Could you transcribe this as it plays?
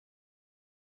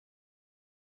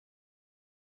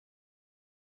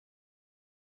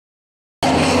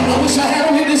wish I had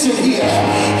a witness in here.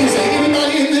 Is there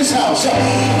anybody in this house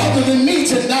other than me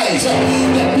tonight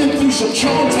that been through some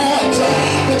troubled times,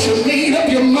 but you made up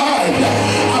your mind?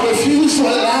 I refuse to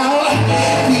allow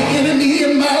the enemy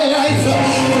in my life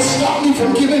to stop me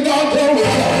from giving God glory,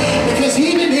 because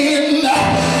even in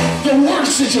the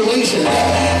worst situation,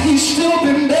 he's still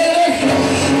been better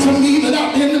to me than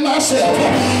I've been to myself.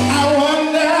 I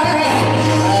wonder,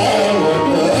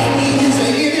 is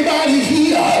there anybody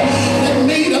here that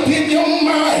made up in your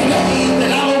mind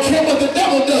that I don't care what the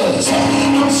devil does,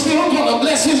 I'm still gonna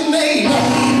bless his name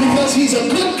because he's a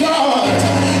good God?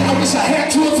 I wish I had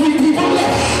 2 or 3 people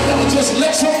that would just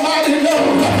let somebody know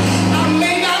I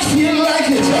may not feel like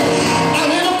it,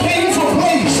 I'm in a painful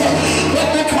place,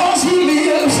 but because he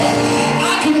lives,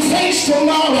 I can face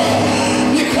tomorrow.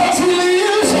 Because he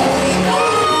lives, I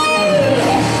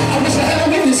wish I had a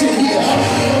witness in here.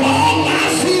 All my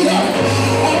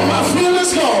fear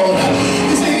is gone.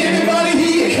 Is there anybody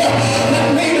here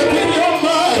that made up in your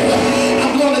mind,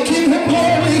 I'm gonna give him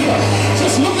glory?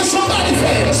 Just look at somebody's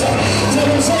face. Tell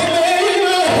them, say, baby,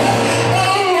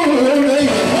 oh, baby.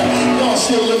 Y'all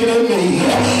still looking at me. I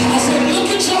said, look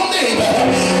at your neighbor.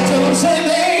 Tell them, say,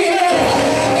 baby,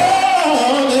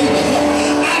 oh, baby.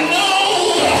 I know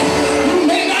you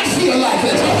may not feel like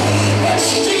it, but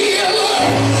still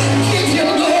give him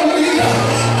glory.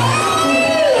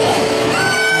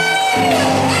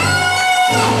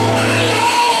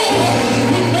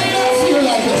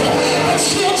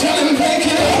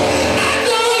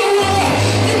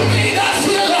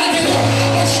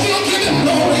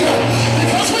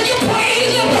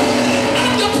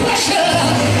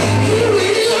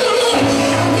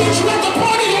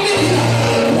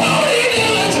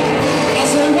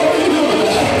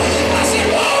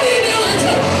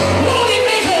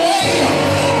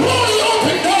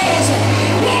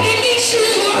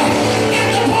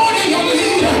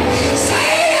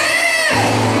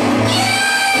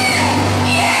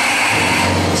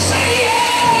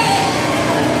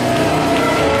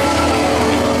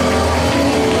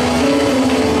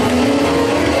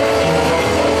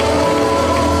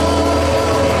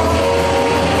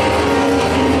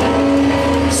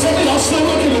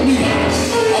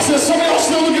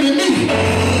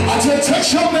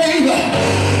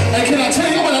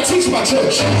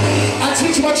 Church. I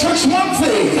teach my church one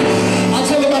thing. I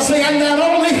tell them, I say, I not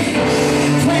only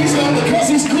praise him because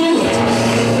he's good,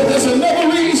 but there's another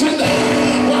reason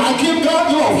why I give God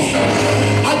glory.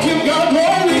 I give God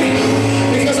glory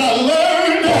because I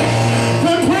learned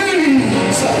that praise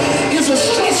is a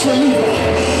stress reliever.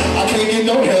 I can't get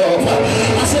no help.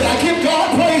 I said, I give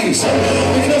God praise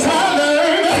because I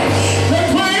learned that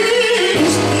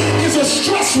praise is a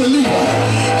stress reliever.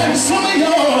 And some of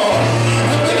y'all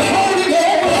have been holding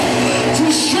on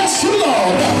to stress too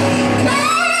long.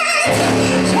 God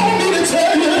told me to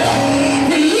tell you,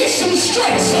 release some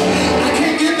stress. I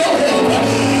can't get no help.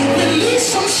 Release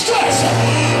some stress.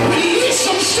 Release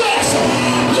some stress.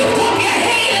 Lift up your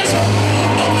hands.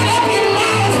 Open up your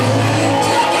mouth.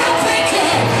 Tell God thank you.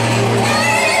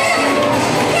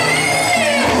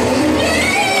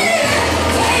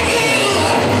 Thank you.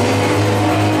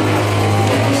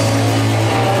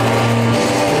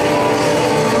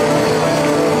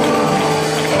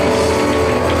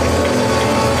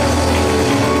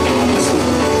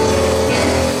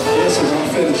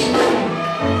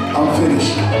 I'm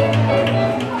finished.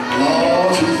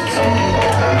 Lord Jesus.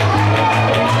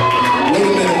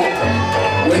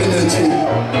 Wait a minute, T.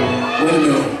 Wait a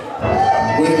minute.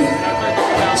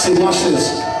 See, watch this.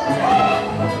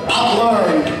 I've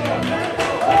learned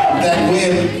that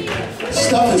when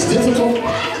stuff is difficult,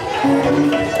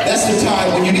 that's the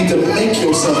time when you need to make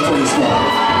yourself praise God.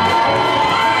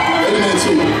 Wait a minute, T.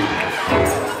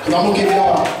 Because I'm going to give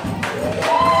y'all,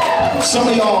 some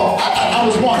of y'all, I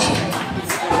was watching.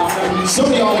 Some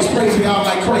of y'all was praising God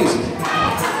like crazy.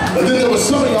 But then there was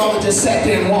some of y'all that just sat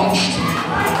there and watched.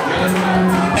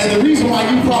 And the reason why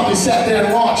you probably sat there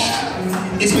and watched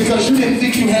is because you didn't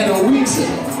think you had a reason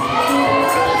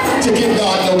to give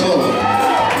God no glory.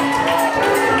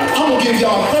 I'm going to give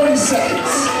y'all 30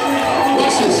 seconds.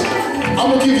 Watch this. I'm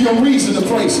going to give you a reason to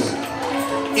praise him.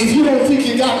 If you don't think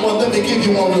you got one, let me give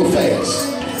you one real fast.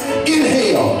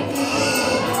 Inhale.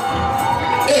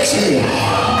 Exhale.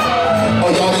 Oh,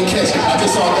 y'all didn't catch it. I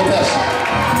just saw the best.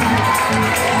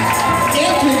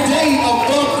 Every day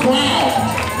above ground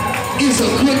is a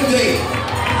good day.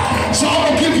 So I'm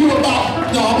going to give you about,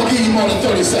 no, I'm going to give you more than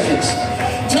 30 seconds.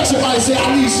 Tell somebody, say,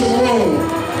 I need some room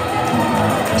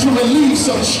to relieve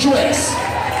some stress.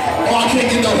 Oh, I can't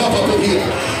get no help up in here.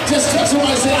 Just tell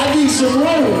somebody, say, I need some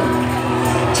room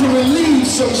to relieve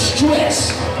some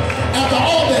stress. After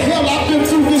all the hell I've been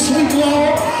through this week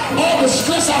long, all the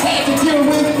stress I've had to deal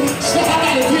with, stuff I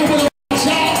got to deal with on my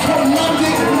job come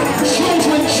Monday,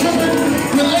 children tripping,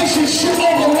 relationship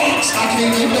on the rocks. I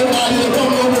can't get nobody to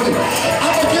come over with me.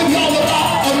 I'm going to give y'all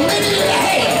about a minute and a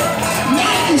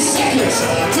half, 90 seconds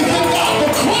to give God the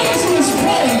crazy